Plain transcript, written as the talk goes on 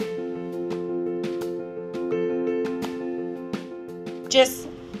Today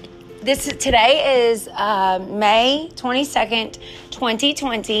is May 22nd,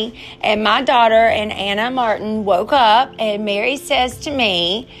 2020, and my daughter and Anna Martin woke up, and Mary says to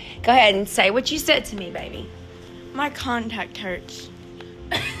me, go ahead and say what you said to me, baby. My contact hurts.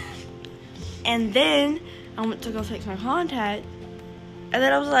 And then I went to go fix my contact, and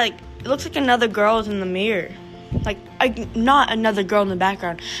then I was like, it looks like another girl is in the mirror. Like, not another girl in the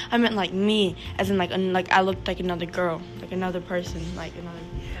background. I meant like me, as in like I looked like another girl, like another person, like another.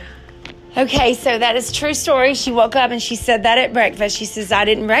 Okay, so that is a true story. She woke up and she said that at breakfast. She says, I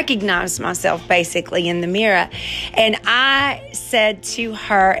didn't recognize myself basically in the mirror. And I said to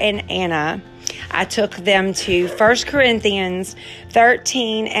her and Anna, I took them to 1 Corinthians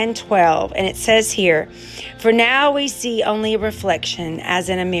 13 and 12. And it says here, for now we see only a reflection as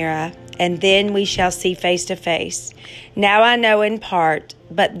in a mirror, and then we shall see face to face. Now I know in part,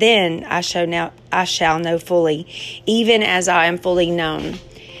 but then I shall know fully, even as I am fully known.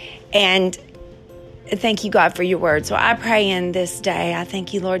 And thank you, God, for your word. So I pray in this day, I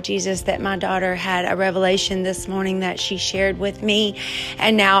thank you, Lord Jesus, that my daughter had a revelation this morning that she shared with me.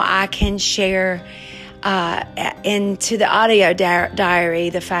 And now I can share into the audio diary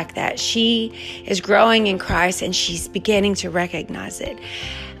the fact that she is growing in Christ and she's beginning to recognize it.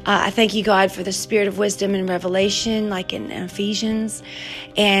 I thank you, God, for the spirit of wisdom and revelation, like in Ephesians.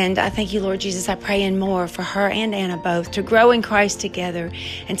 And I thank you, Lord Jesus, I pray in more for her and Anna both to grow in Christ together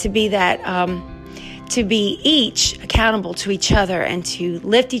and to be that, to be each accountable to each other and to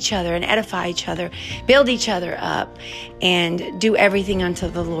lift each other and edify each other, build each other up, and do everything unto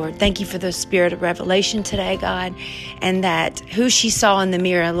the Lord. Thank you for the spirit of revelation today, God, and that who she saw in the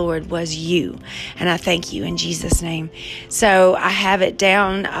mirror, Lord, was you. And I thank you in Jesus' name. So I have it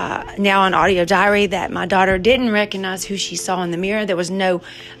down now on audio diary that my daughter didn't recognize who she saw in the mirror. There was no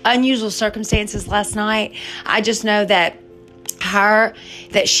unusual circumstances last night. I just know that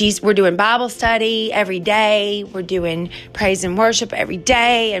we're doing Bible study every day. We're doing praise and worship every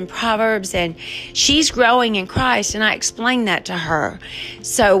day and Proverbs, and she's growing in Christ. And I explained that to her.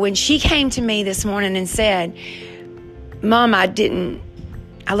 So when she came to me this morning and said, Mom, I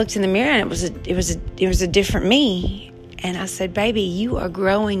looked in the mirror and it was a different me. And I said, baby, you are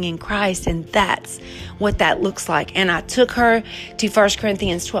growing in Christ, and that's what that looks like. And I took her to 1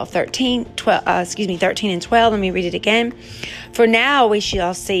 Corinthians 13 and 12. Let me read it again. For now we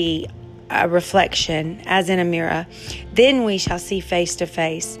shall see a reflection as in a mirror. Then we shall see face to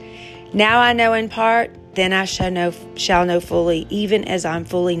face. Now I know in part, then I shall know fully, even as I'm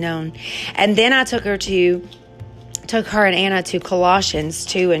fully known. And then I took her and Anna to Colossians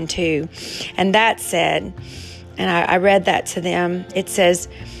 2 and 2. And that said, and I read that to them. It says,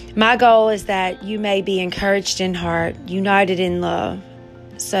 my goal is that you may be encouraged in heart, united in love,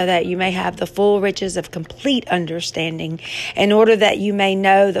 so that you may have the full riches of complete understanding, in order that you may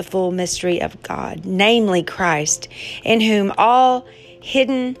know the full mystery of God, namely Christ, in whom are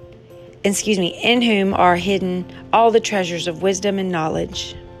hidden all the treasures of wisdom and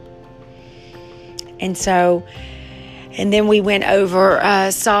knowledge. And then we went over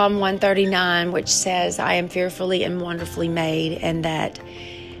Psalm 139, which says, I am fearfully and wonderfully made, and that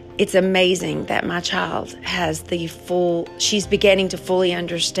it's amazing that my child has she's beginning to fully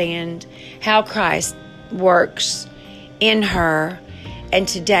understand how Christ works in her. And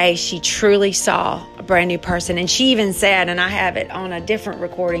today she truly saw a brand new person. And she even said, and I have it on a different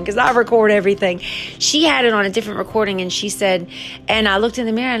recording because I record everything. She had it on a different recording, and she said, and I looked in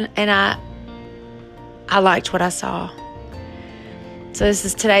the mirror and I liked what I saw. So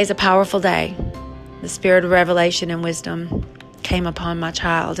today's a powerful day. The spirit of revelation and wisdom came upon my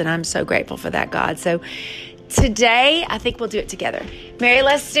child, and I'm so grateful for that, God. So today, I think we'll do it together. Mary,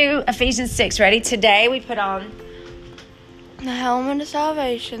 let's do Ephesians 6. Ready? Today we put on the helmet of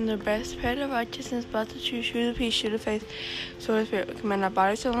salvation, the breastplate of righteousness, belt of truth, shoes of peace, shoe of faith, sword of spirit. We command our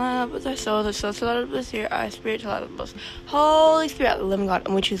bodies to line up with our soul, the soul to line up with the spirit, our spirit to line up with us. Holy Spirit, the living God,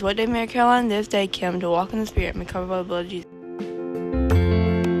 and we choose what day, Mary Caroline, this day, Kim, to walk in the spirit and be covered by the blood of Jesus.